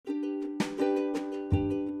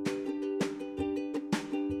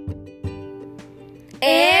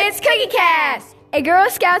CookieCast, a Girl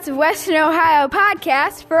Scouts of Western Ohio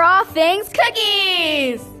podcast for all things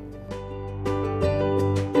cookies.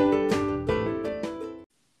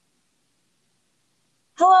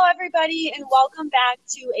 Hello, everybody, and welcome back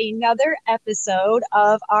to another episode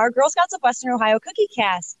of our Girl Scouts of Western Ohio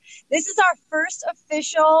CookieCast. This is our first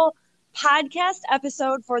official podcast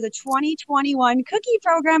episode for the 2021 cookie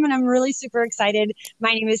program, and I'm really super excited.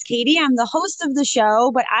 My name is Katie. I'm the host of the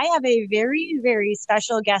show, but I have a very, very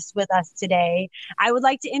special guest with us today. I would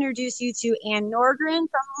like to introduce you to Ann Norgren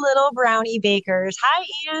from Little Brownie Bakers. Hi,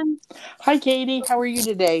 Ann. Hi, Katie. How are you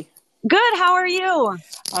today? Good. How are you?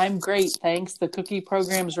 I'm great, thanks. The cookie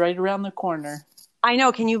program's right around the corner. I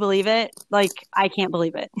know. Can you believe it? I can't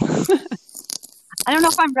believe it. I don't know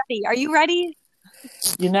if I'm ready. Are you ready?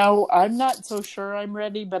 You know, I'm not so sure I'm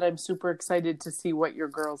ready, but I'm super excited to see what your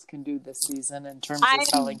girls can do this season in terms of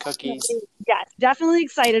selling cookies. Yes, definitely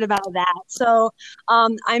excited about that. So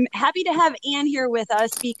I'm happy to have Ann here with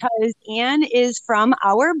us because Ann is from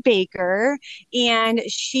Our Baker, and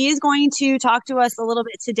she is going to talk to us a little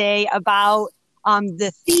bit today about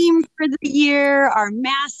the theme for the year, our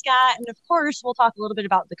mascot, and of course, we'll talk a little bit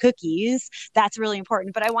about the cookies. That's really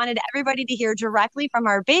important. But I wanted everybody to hear directly from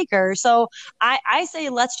our baker. So I say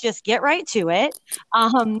let's just get right to it.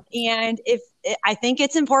 And I think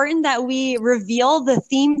it's important that we reveal the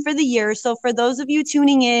theme for the year. So for those of you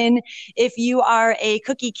tuning in, if you are a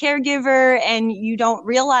cookie caregiver and you don't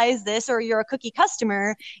realize this, or you're a cookie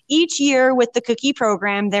customer, each year with the cookie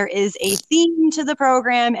program, there is a theme to the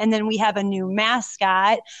program. And then we have a new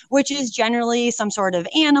mascot, which is generally some sort of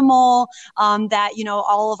animal that,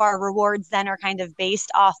 all of our rewards then are kind of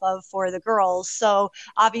based off of for the girls. So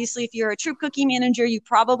obviously, if you're a Troop Cookie manager, you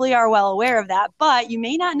probably are well aware of that, but you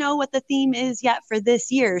may not know what the theme is yet for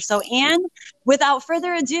this year. So Ann, without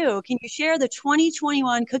further ado, can you share the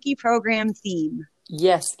 2021 cookie program theme?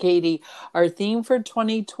 Yes, Katie. Our theme for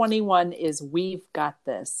 2021 is We've Got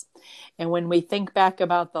This. And when we think back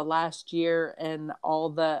about the last year and all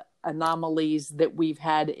the anomalies that we've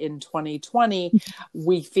had in 2020,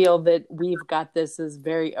 we feel that We've Got This is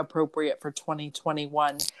very appropriate for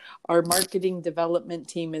 2021. Our marketing development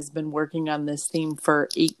team has been working on this theme for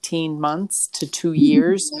 18 months to 2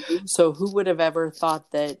 years. So who would have ever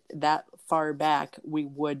thought that far back we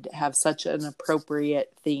would have such an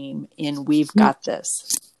appropriate theme in We've Got This?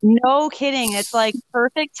 No kidding. It's like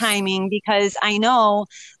perfect timing because I know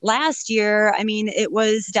last year, it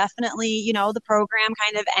was definitely, the program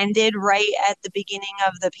kind of ended right at the beginning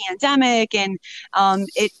of the pandemic. And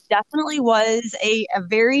it definitely was a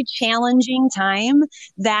very challenging time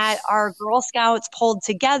that our Girl Scouts pulled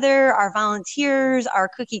together, our volunteers, our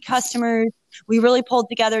cookie customers. We really pulled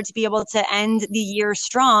together to be able to end the year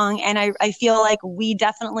strong. And I feel like we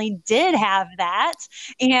definitely did have that.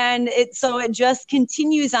 And so it just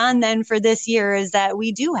continues on then for this year is that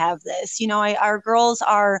we do have this. Our girls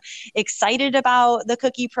are excited about the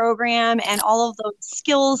cookie program and all of those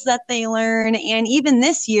skills that they learn. And even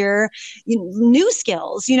this year, new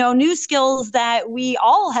skills that we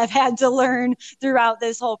all have had to learn throughout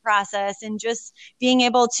this whole process, and just being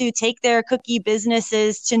able to take their cookie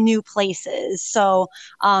businesses to new places. So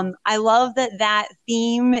I love that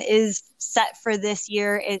theme is set for this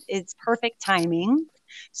year. It's perfect timing.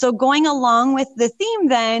 So going along with the theme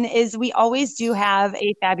then is we always do have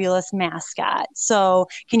a fabulous mascot. So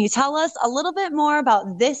can you tell us a little bit more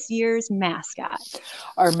about this year's mascot?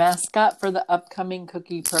 Our mascot for the upcoming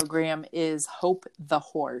cookie program is Hope the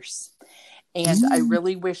Horse. And I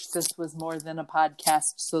really wish this was more than a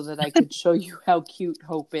podcast so that I could show you how cute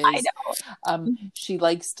Hope is. I know. She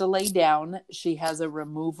likes to lay down. She has a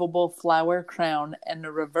removable flower crown and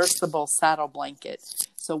a reversible saddle blanket.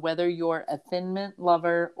 So whether you're a Thin Mint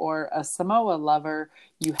lover or a Samoa lover,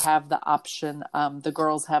 you have the option. The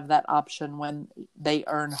girls have that option when they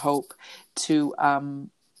earn Hope to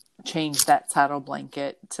change that saddle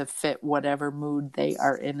blanket to fit whatever mood they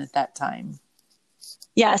are in at that time.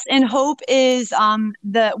 Yes, and Hope is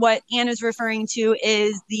what Ann is referring to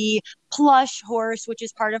is the plush horse, which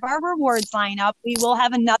is part of our rewards lineup. We will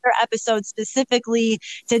have another episode specifically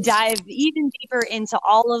to dive even deeper into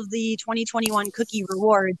all of the 2021 cookie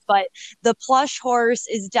rewards. But the plush horse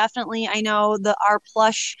is definitely, I know our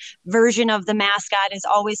plush version of the mascot is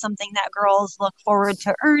always something that girls look forward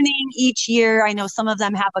to earning each year. I know some of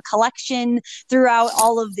them have a collection throughout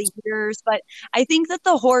all of the years, but I think that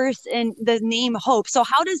the horse and the name Hope. So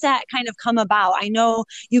how does that kind of come about? I know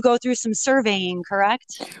you go through some surveying,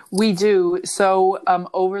 correct? We do. So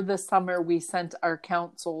over the summer, we sent our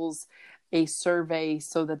councils a survey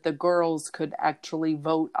so that the girls could actually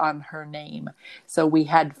vote on her name. So we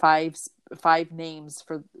had five 5 names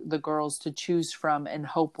for the girls to choose from, and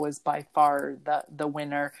Hope was by far the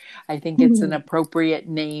winner. I think it's an appropriate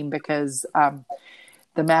name because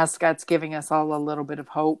the mascot's giving us all a little bit of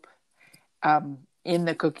hope in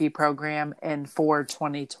the cookie program and for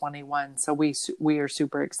 2021. So we are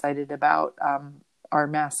super excited about our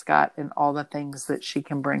mascot and all the things that she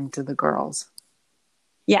can bring to the girls.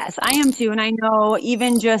 Yes, I am too. And I know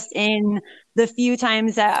even just in the few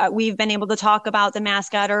times that we've been able to talk about the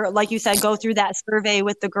mascot, or like you said, go through that survey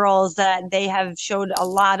with the girls, that they have showed a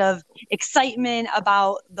lot of excitement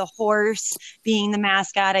about the horse being the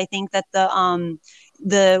mascot. I think that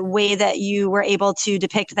the way that you were able to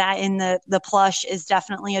depict that in the plush is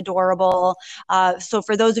definitely adorable. So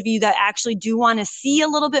for those of you that actually do want to see a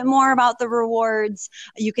little bit more about the rewards,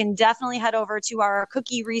 you can definitely head over to our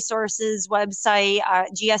cookie resources website,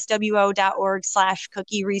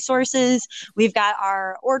 gswo.org/cookie resources. We've got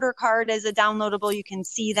our order card as a downloadable. You can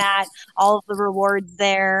see that, all of the rewards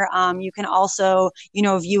there. You can also,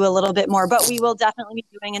 view a little bit more, but we will definitely be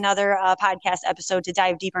doing another podcast episode to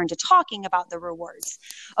dive deeper into talking about the rewards.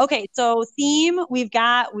 Okay, so theme, we've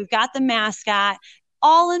got the mascot,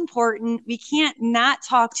 all important. We can't not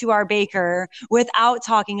talk to our baker without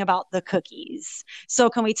talking about the cookies. So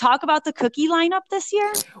can we talk about the cookie lineup this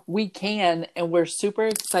year? We can, and we're super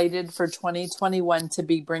excited for 2021 to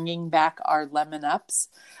be bringing back our Lemon Ups.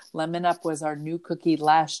 Lemon Up was our new cookie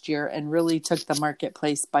last year and really took the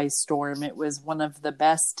marketplace by storm. It was one of the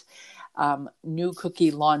best new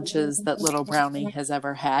cookie launches that Little Brownie has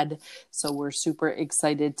ever had. So we're super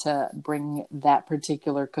excited to bring that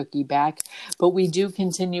particular cookie back. But we do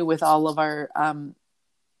continue with all of our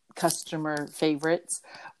customer favorites.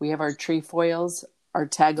 We have our trefoils, our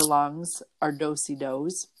tagalongs, our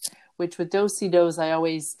do-si-dos, which with do-si-dos, I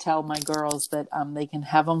always tell my girls that they can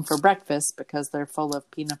have them for breakfast because they're full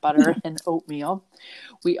of peanut butter and oatmeal.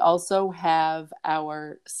 We also have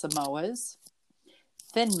our Samoas,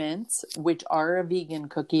 Thin Mints, which are a vegan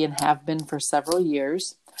cookie and have been for several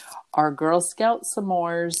years, our Girl Scout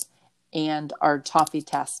S'mores, and our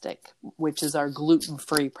Toffee-tastic, which is our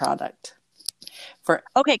gluten-free product.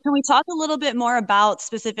 Okay, can we talk a little bit more about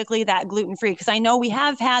specifically that gluten-free? Because I know we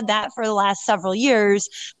have had that for the last several years,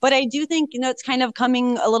 but I do think, it's kind of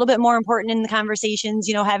coming a little bit more important in the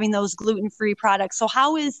conversations, having those gluten-free products. So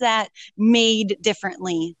how is that made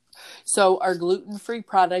differently? So our gluten-free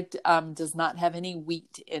product does not have any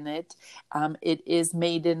wheat in it. It is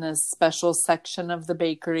made in a special section of the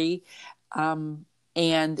bakery and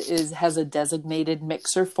has a designated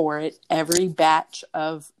mixer for it. Every batch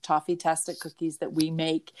of Toffee-tastic cookies that we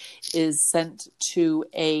make is sent to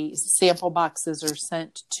sample boxes are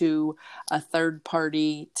sent to a third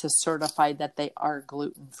party to certify that they are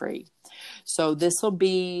gluten-free. So this will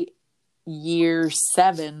be year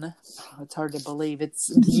 7. It's hard to believe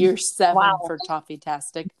it's year 7 Wow. for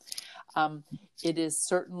Toffee-tastic. It is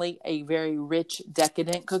certainly a very rich,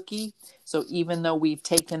 decadent cookie. So even though we've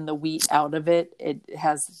taken the wheat out of it, it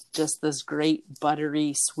has just this great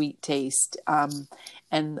buttery, sweet taste.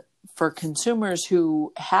 And for consumers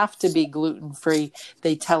who have to be gluten-free,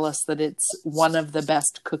 they tell us that it's one of the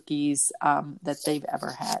best cookies that they've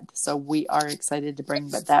ever had. So we are excited to bring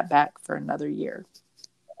that back for another year.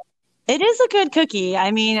 It is a good cookie. I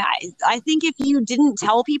mean, I think if you didn't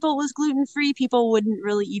tell people it was gluten-free, people wouldn't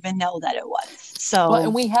really even know that it was. So, well,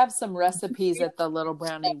 and we have some recipes at the Little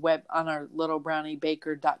Brownie on our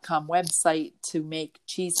littlebrowniebaker.com website to make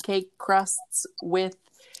cheesecake crusts with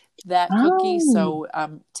that cookie. So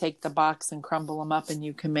take the box and crumble them up and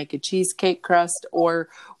you can make a cheesecake crust, or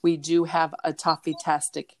we do have a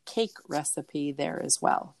Toffee-tastic cake recipe there as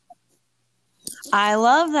well. I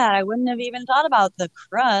love that. I wouldn't have even thought about the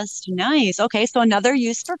crust. Nice. Okay, so another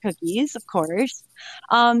use for cookies, of course.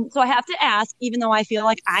 So I have to ask, even though I feel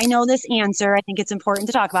like I know this answer, I think it's important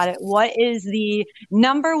to talk about it. What is the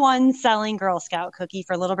number one selling Girl Scout cookie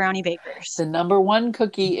for Little Brownie Bakers? The number one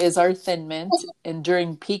cookie is our Thin Mint, and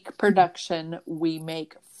during peak production, we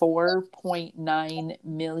make 4.9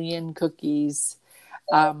 million cookies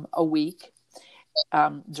a week.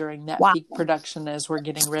 During that peak production as we're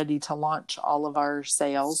getting ready to launch all of our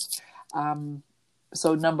sales.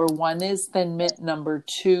 So number 1 is Thin Mint. Number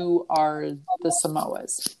 2 are the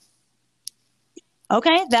Samoas.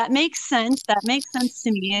 Okay, that makes sense. That makes sense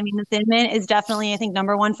to me. I mean, the Thin Mint is definitely, I think,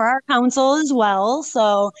 number 1 for our council as well.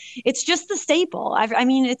 So it's just the staple. I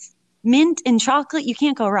mean, it's mint and chocolate. You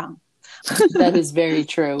can't go wrong. That is very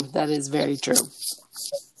true. That is very true.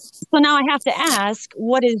 So now I have to ask,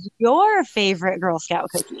 what is your favorite Girl Scout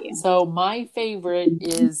cookie? So my favorite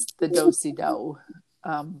is the do-si-do.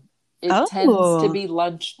 it tends to be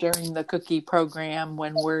lunch during the cookie program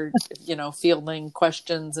when we're, fielding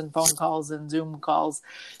questions and phone calls and Zoom calls.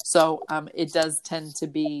 So it does tend to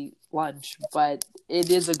be lunch, but it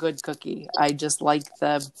is a good cookie. I just like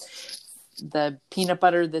the peanut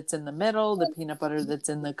butter that's in the middle, the peanut butter that's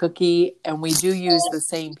in the cookie, and we do use the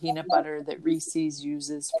same peanut butter that Reese's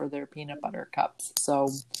uses for their peanut butter cups. So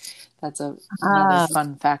that's another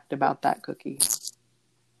fun fact about that cookie.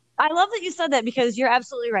 I love that you said that because you're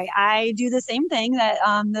absolutely right. I do the same thing that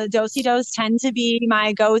the Do-si-dos tend to be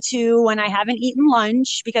my go-to when I haven't eaten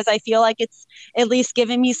lunch because I feel like it's at least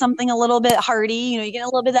giving me something a little bit hearty. You get a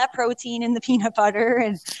little bit of that protein in the peanut butter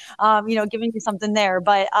and, giving you something there.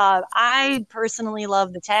 But I personally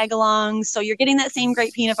love the tag-alongs. So you're getting that same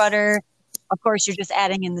great peanut butter. Of course, you're just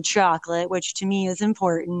adding in the chocolate, which to me is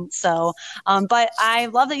important. So, but I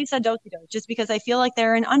love that you said Do-si-dos just because I feel like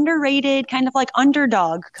they're an underrated kind of like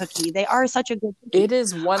underdog cookie. They are such a good cookie. It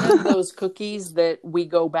is one of those cookies that we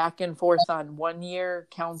go back and forth on. One year,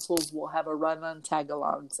 councils will have a run on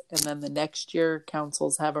tag-alongs, and then the next year,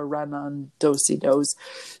 councils have a run on Do-si-dos.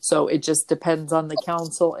 So it just depends on the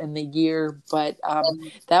council and the year. But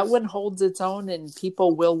that one holds its own, and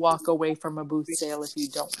people will walk away from a booth sale if you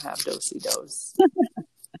don't have Do-si-dos.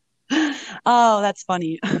 Oh, that's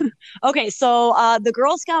funny. Okay, so the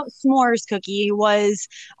Girl Scout s'mores cookie was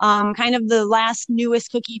kind of the last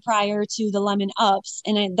newest cookie prior to the Lemon Ups,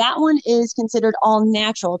 and that one is considered all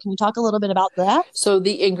natural. Can you talk a little bit about that? So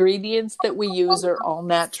the ingredients that we use are all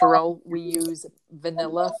natural. We use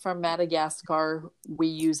vanilla from Madagascar. We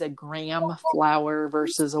use a graham flour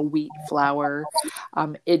versus a wheat flour.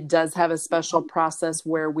 It does have a special process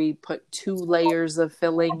where we put 2 layers of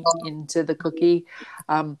filling into the cookie.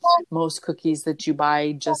 Most cookies that you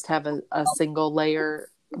buy just have a single layer,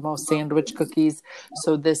 most sandwich cookies.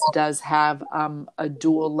 So this does have a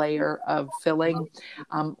dual layer of filling.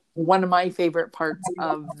 One of my favorite parts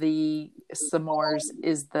of the s'mores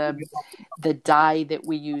is the die that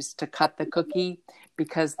we use to cut the cookie,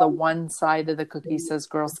 because the one side of the cookie says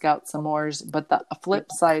Girl Scout s'mores, but the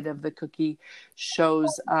flip side of the cookie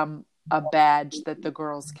shows a badge that the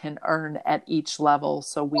girls can earn at each level.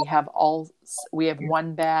 So we have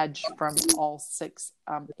one badge from all 6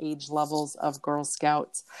 age levels of Girl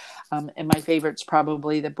Scouts. And my favorite's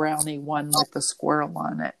probably the brownie one with the squirrel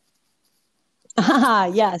on it.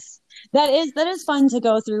 Yes, that is fun to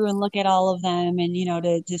go through and look at all of them and,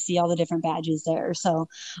 to see all the different badges there. So,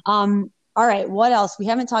 all right, what else? We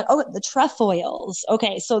haven't talked. Oh, the trefoils.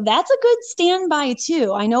 Okay, so that's a good standby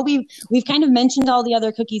too. I know we've kind of mentioned all the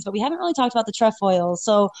other cookies, but we haven't really talked about the trefoils.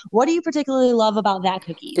 So what do you particularly love about that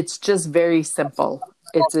cookie? It's just very simple.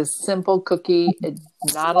 It's a simple cookie.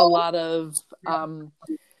 Not a lot of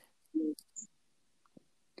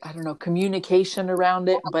communication around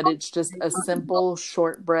it, but it's just a simple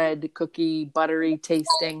shortbread cookie, buttery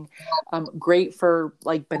tasting, great for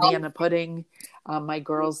like banana pudding. My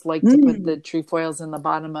girls like to put the trefoils in the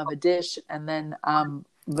bottom of a dish and then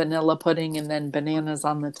vanilla pudding and then bananas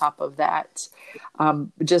on the top of that.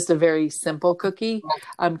 Just a very simple cookie.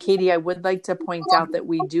 Katie, I would like to point out that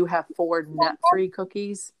we do have 4 nut-free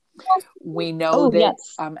cookies. We know that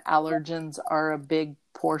allergens are a big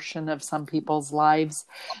portion of some people's lives.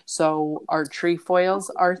 So our trefoils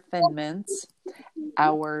are Thin Mints,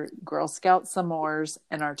 our Girl Scout s'mores,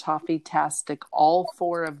 and our Toffee-tastic. All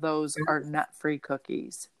 4 of those are nut-free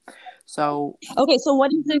cookies. So okay, so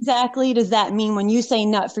what exactly does that mean when you say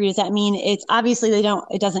nut-free? Does that mean it's obviously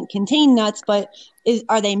it doesn't contain nuts, but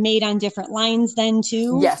are they made on different lines then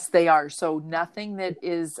too? Yes, they are. So nothing that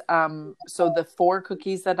is so the 4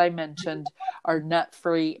 cookies that I mentioned are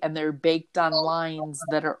nut-free, and they're baked on lines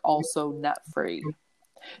that are also nut-free.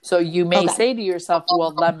 So you may say to yourself,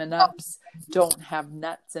 well, Lemon Ups don't have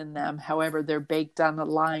nuts in them. However, they're baked on a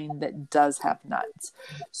line that does have nuts.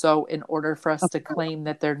 So in order for us to claim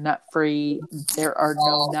that they're nut-free, there are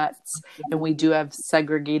no nuts. And we do have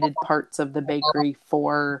segregated parts of the bakery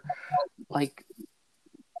for like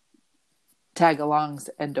tag-alongs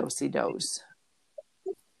and Do-si-dos.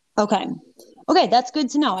 Okay, that's good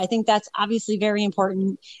to know. I think that's obviously very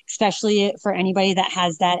important, especially for anybody that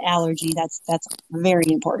has that allergy. That's very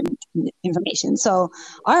important information. So,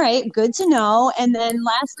 all right, good to know. And then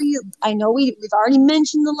lastly, I know we've already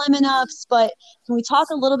mentioned the Lemon Ups, but can we talk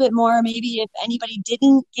a little bit more? Maybe if anybody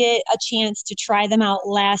didn't get a chance to try them out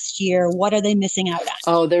last year, what are they missing out on?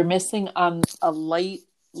 Oh, they're missing on a light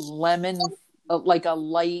lemon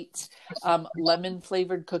lemon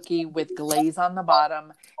flavored cookie with glaze on the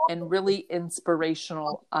bottom and really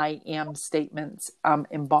inspirational I am statements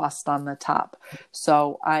embossed on the top.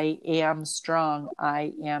 So I am strong.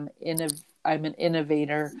 I'm an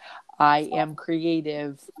innovator. I am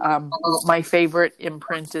creative. My favorite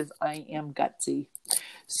imprint is I am gutsy.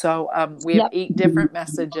 So we have 8 different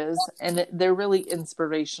messages, and they're really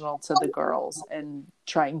inspirational to the girls and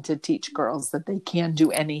trying to teach girls that they can do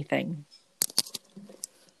anything.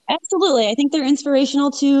 Absolutely. I think they're inspirational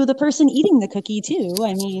to the person eating the cookie too.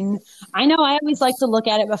 I mean, I know I always like to look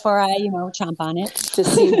at it before I, chomp on it. To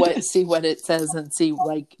see what it says and see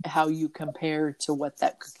like how you compare to what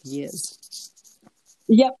that cookie is.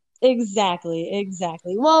 Yep. Exactly.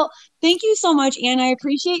 Well, thank you so much, Anne. I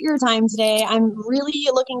appreciate your time today. I'm really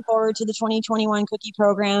looking forward to the 2021 cookie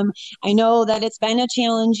program. I know that it's been a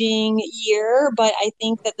challenging year, but I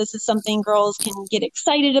think that this is something girls can get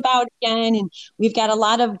excited about again. And we've got a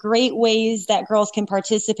lot of great ways that girls can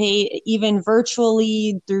participate, even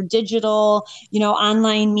virtually through digital,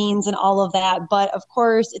 online means and all of that. But of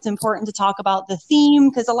course, it's important to talk about the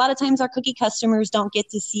theme because a lot of times our cookie customers don't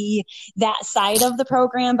get to see that side of the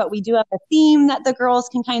program, but we do have a theme that the girls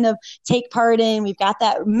can kind of take part in. We've got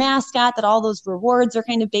that mascot that all those rewards are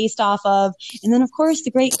kind of based off of. And then, of course,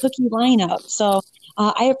 the great cookie lineup. So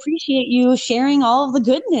I appreciate you sharing all of the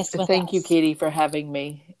goodness with us. Thank you, Katie, for having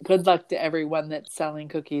me. Good luck to everyone that's selling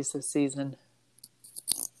cookies this season.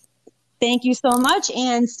 Thank you so much.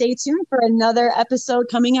 And stay tuned for another episode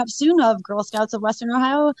coming up soon of Girl Scouts of Western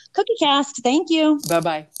Ohio Cookie Cast. Thank you.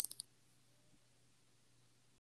 Bye-bye.